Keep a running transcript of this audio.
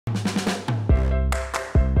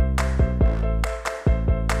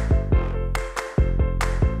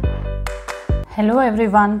Hello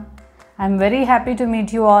everyone, I'm very happy to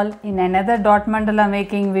meet you all in another dot mandala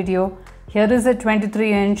making video. Here is a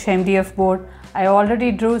 23-inch MDF board. I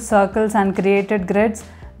already drew circles and created grids.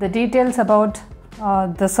 The details about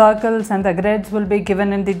the circles and the grids will be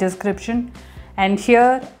given in the description. And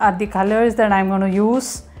here are the colors that I'm going to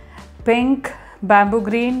use: pink, bamboo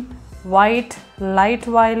green, white, light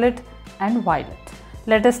violet and violet.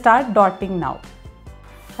 Let us start dotting now.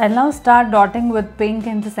 I'll now start dotting with pink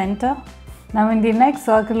in the center. Now in the next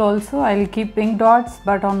circle also I'll keep pink dots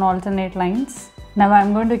but on alternate lines. Now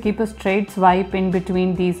I'm going to keep a straight swipe in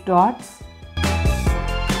between these dots.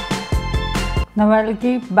 Now I'll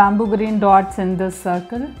keep bamboo green dots in this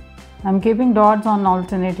circle. I'm keeping dots on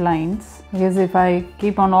alternate lines because if I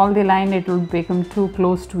keep on all the line it will become too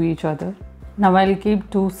close to each other. Now I'll keep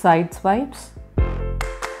two side swipes.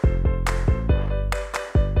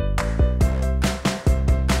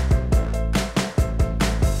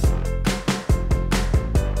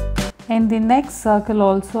 In the next circle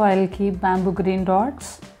also I'll keep bamboo green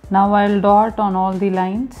dots. Now I'll dot on all the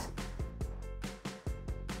lines.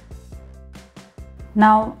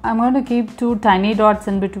 Now I'm going to keep two tiny dots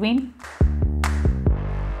in between.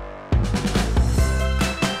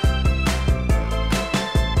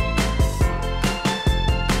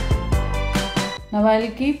 Now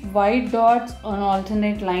I'll keep white dots on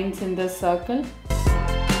alternate lines in this circle.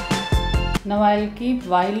 Now I'll keep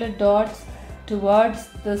violet dots towards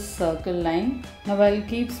this circle line. Now I'll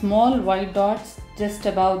keep small white dots just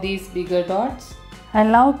above these bigger dots. I'll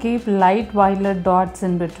now keep light violet dots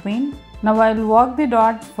in between. Now I'll work the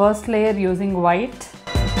dots first layer using white.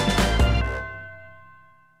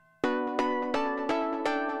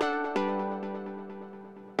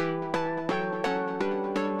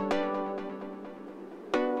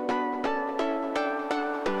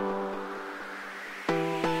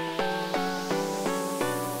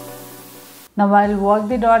 Now I'll work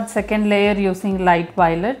the dot second layer using light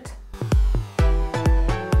violet.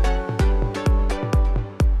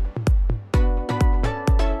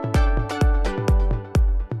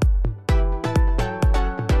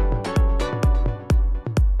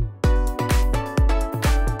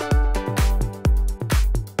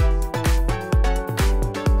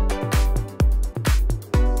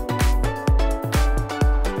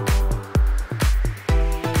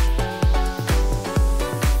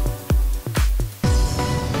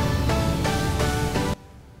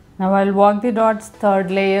 Now I'll work the dots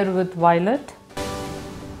third layer with violet.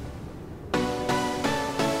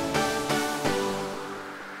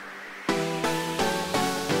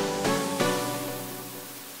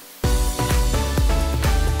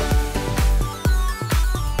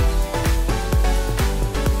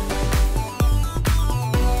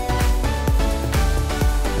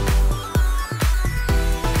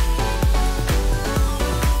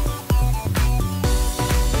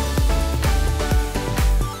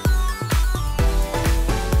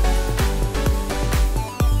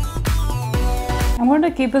 I'm going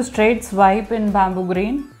to keep a straight swipe in bamboo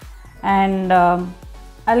green and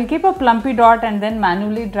I'll keep a plumpy dot and then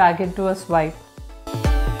manually drag it to a swipe.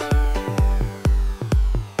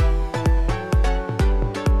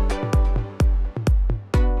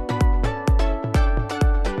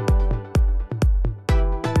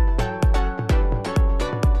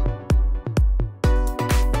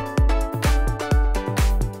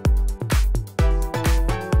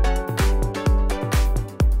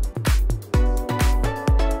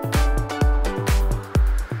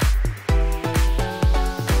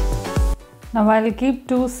 Now I'll keep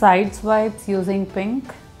two side swipes using pink.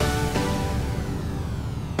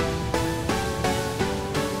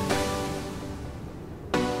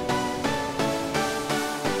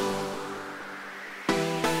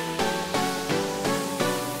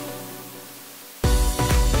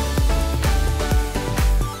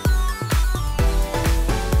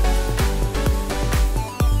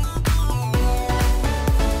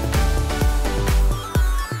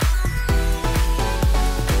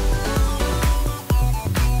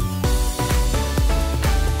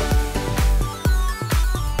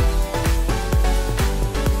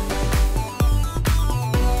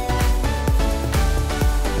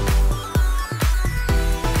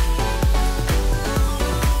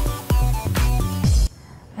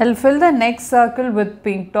 I'll fill the next circle with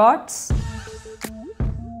pink dots.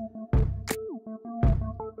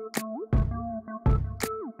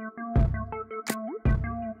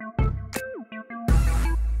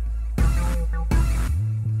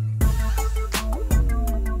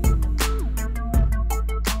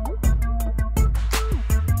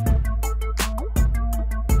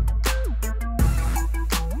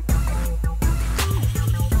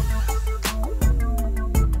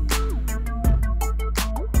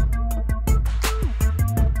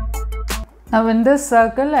 Now in this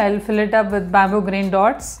circle, I'll fill it up with bamboo green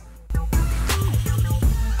dots.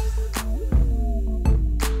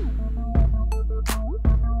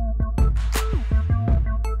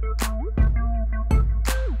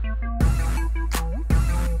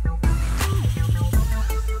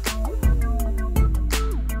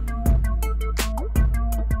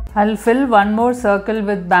 I'll fill one more circle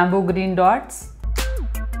with bamboo green dots.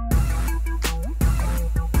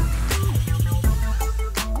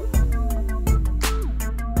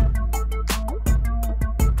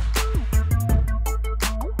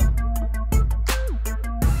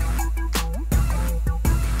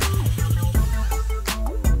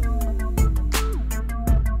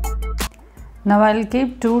 Now I'll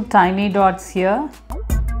keep two tiny dots here.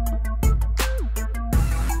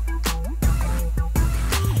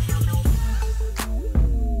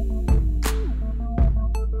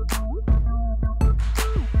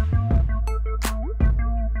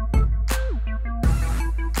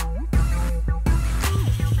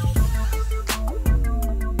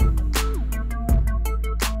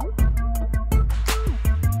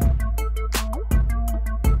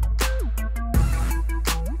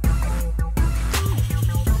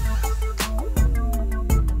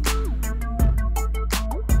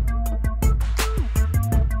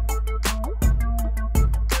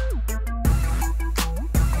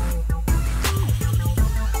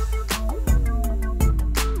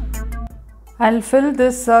 I'll fill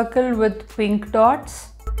this circle with pink dots.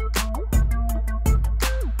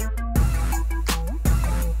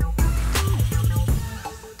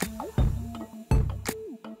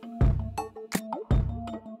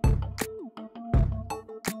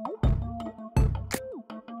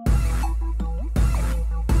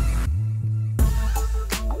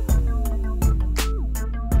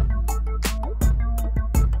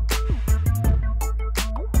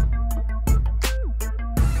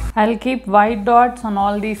 I'll keep white dots on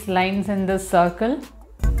all these lines in this circle.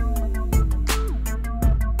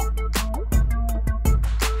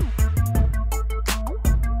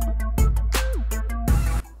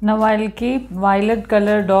 Now I'll keep violet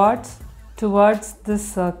color dots towards this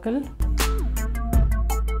circle.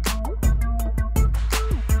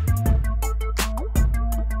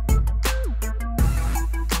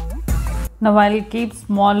 Now I'll keep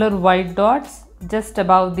smaller white dots just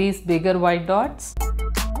above these bigger white dots.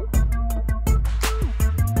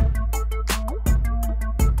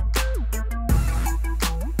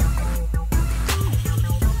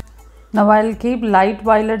 Now I'll keep light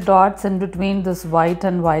violet dots in between this white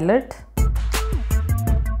and violet.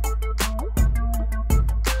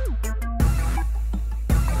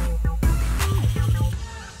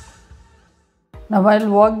 Now I'll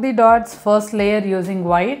work the dots first layer using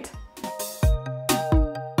white.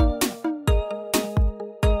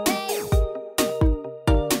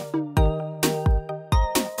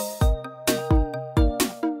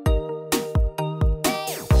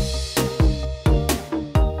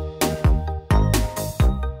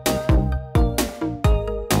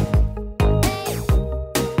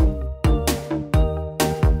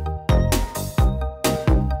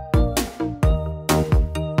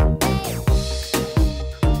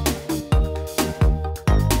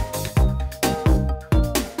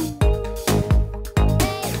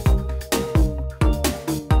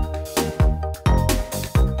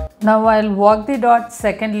 Now I'll work the dot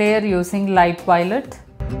second layer using light violet.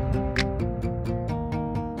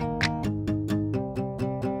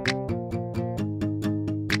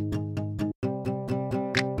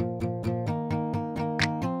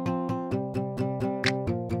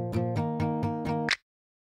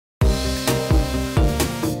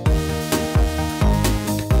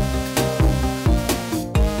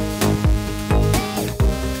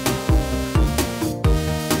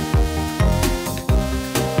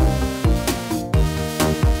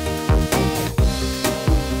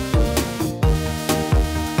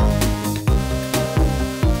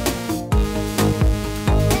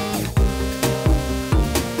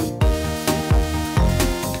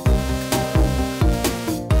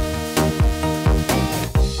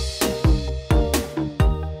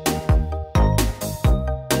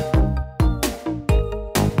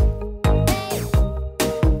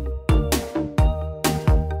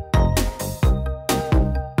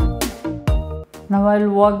 Now I'll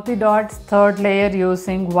work the dots third layer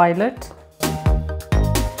using violet.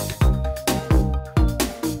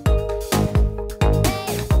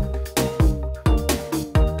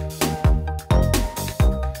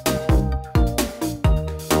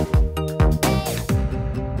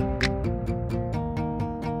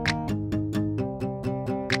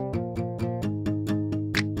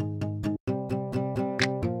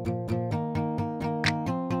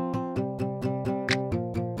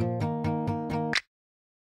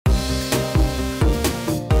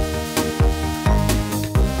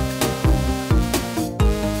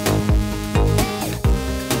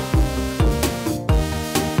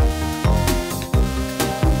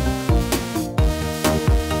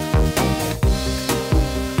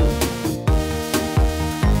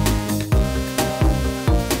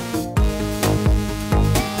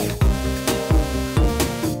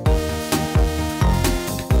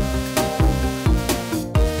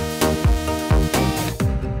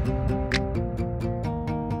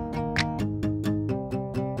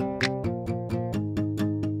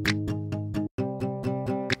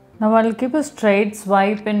 Now I'll keep a straight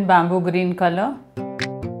swipe in bamboo green color.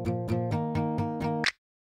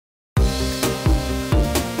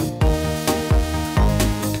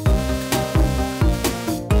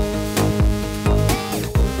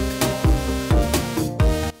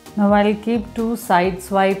 Now I'll keep 2 side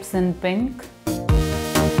swipes in pink.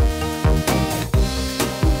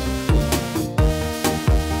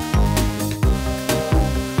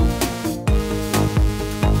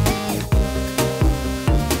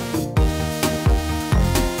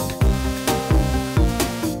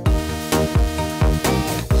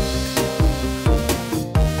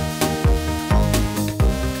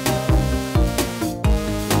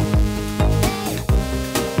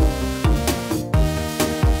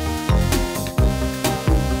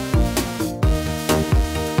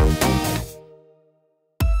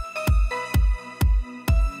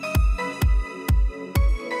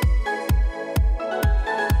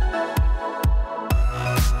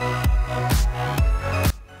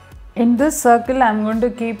 In this circle, I'm going to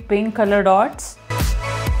keep pink color dots.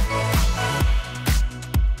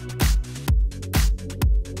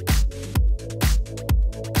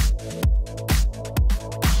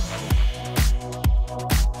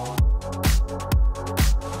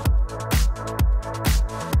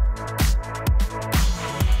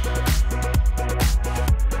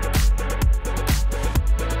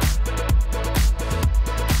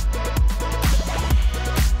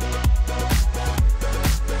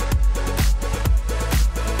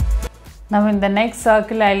 Now in the next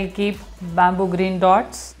circle, I'll keep bamboo green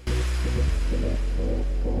dots.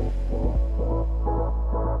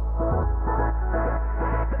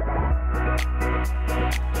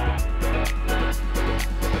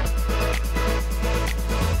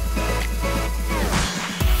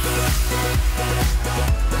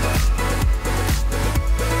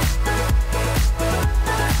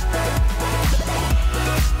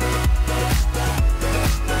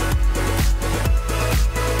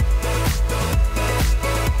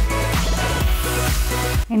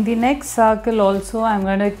 In the next circle also, I'm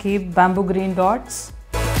going to keep bamboo green dots.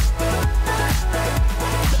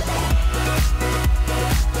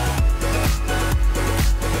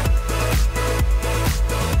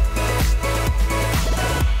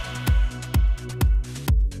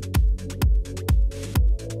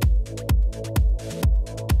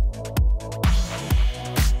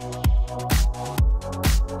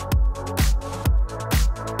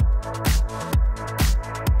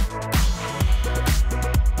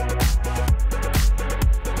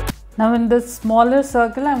 Now in this smaller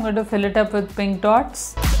circle, I'm going to fill it up with pink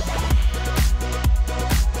dots.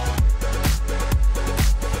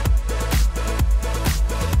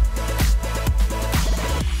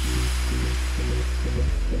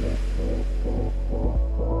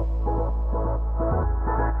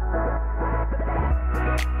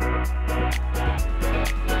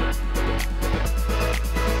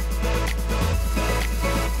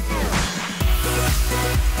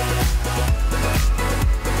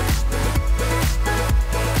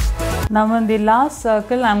 Now in the last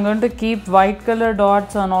circle, I'm going to keep white color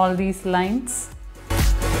dots on all these lines.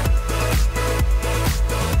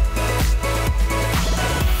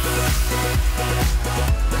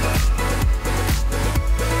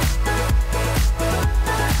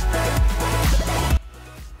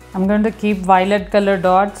 I'm going to keep violet color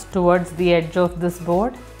dots towards the edge of this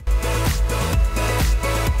board.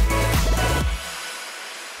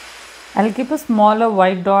 I'll keep a smaller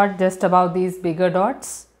white dot just above these bigger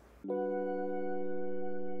dots.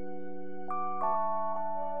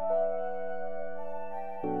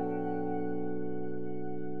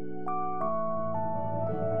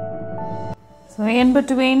 So in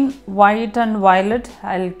between white and violet,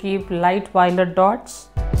 I'll keep light violet dots.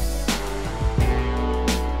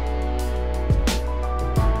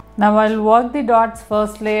 Now I'll work the dots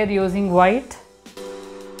first layer using white.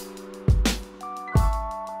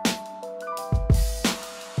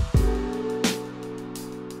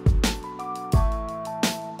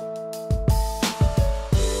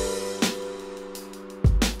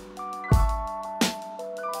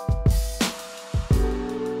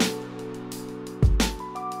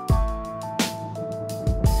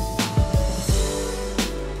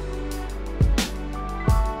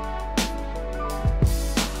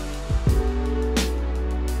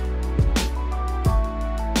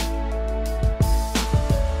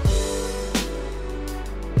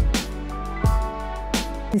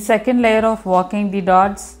 The second layer of working the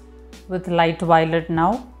dots with light violet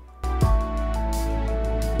now.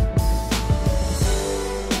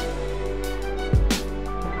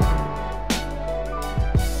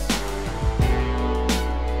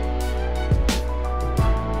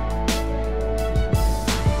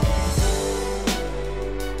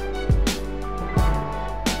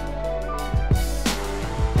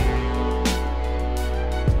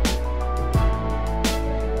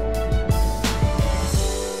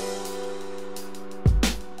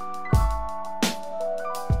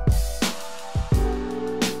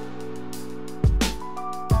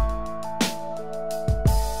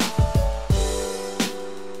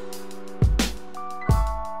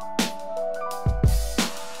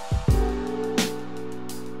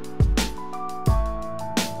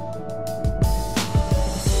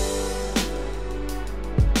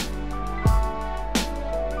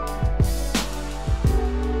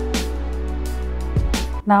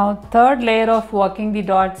 Now third layer of working the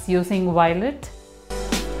dots using violet.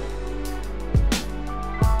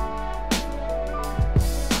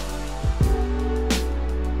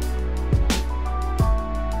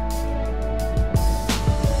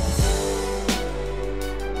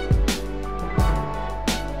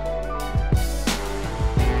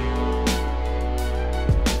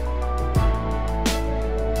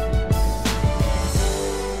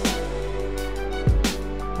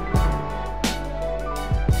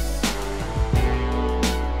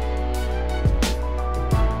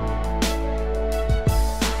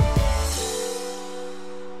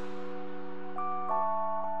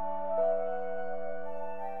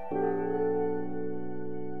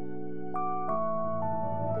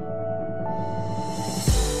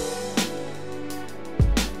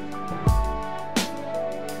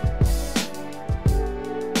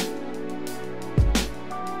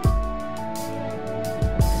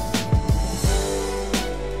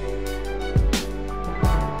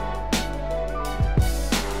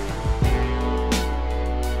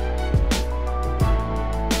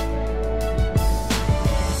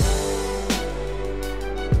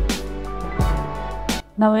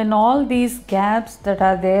 Now in all these gaps that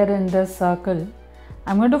are there in this circle,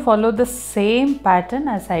 I'm going to follow the same pattern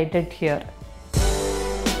as I did here.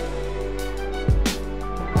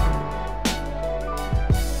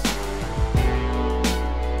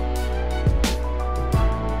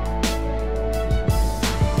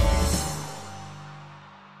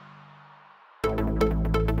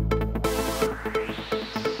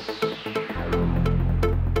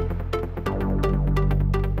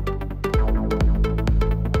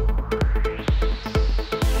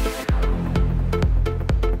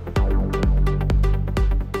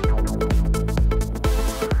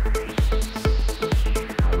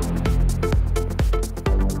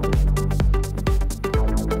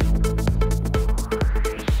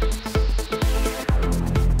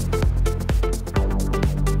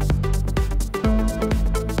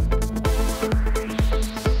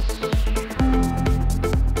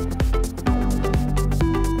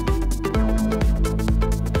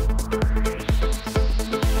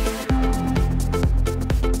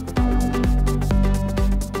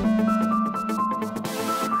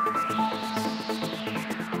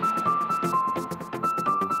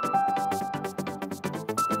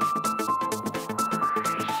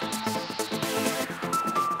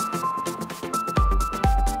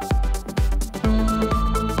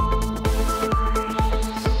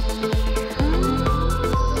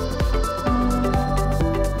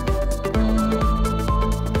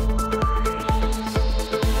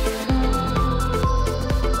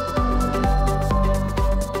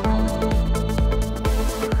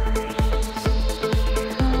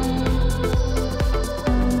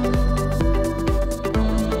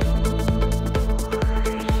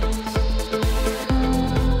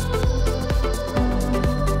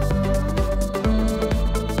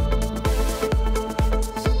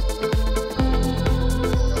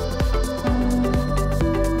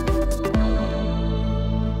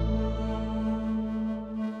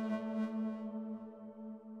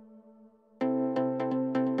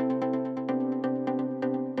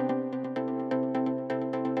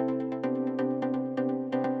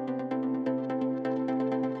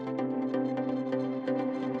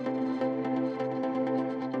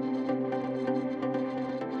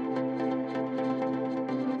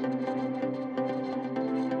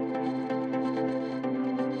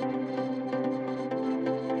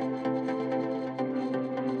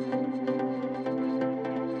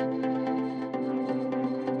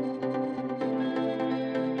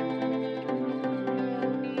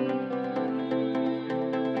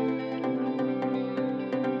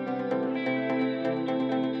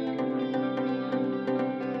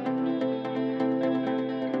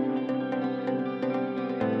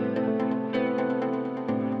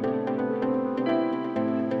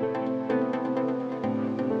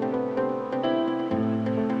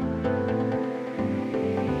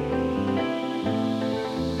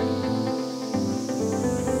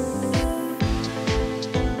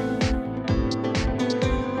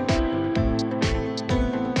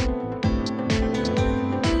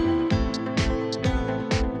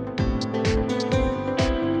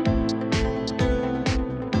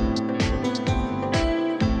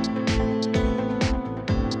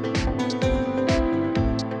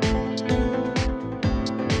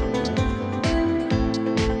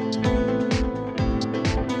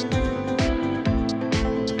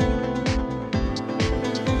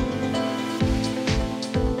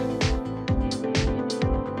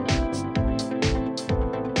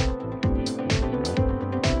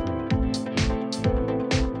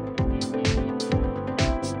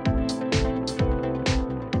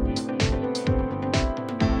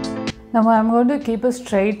 Now I am going to keep a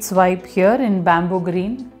straight swipe here in bamboo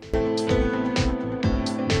green.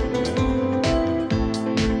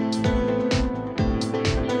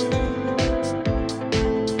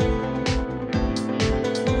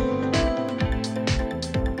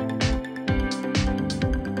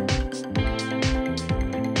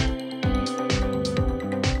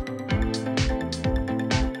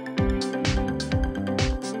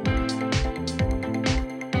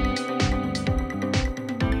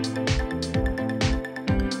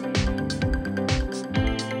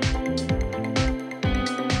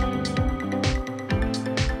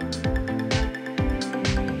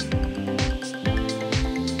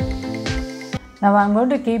 Now I am going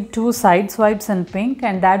to keep 2 side swipes in pink,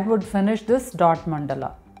 and that would finish this dot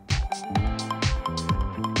mandala.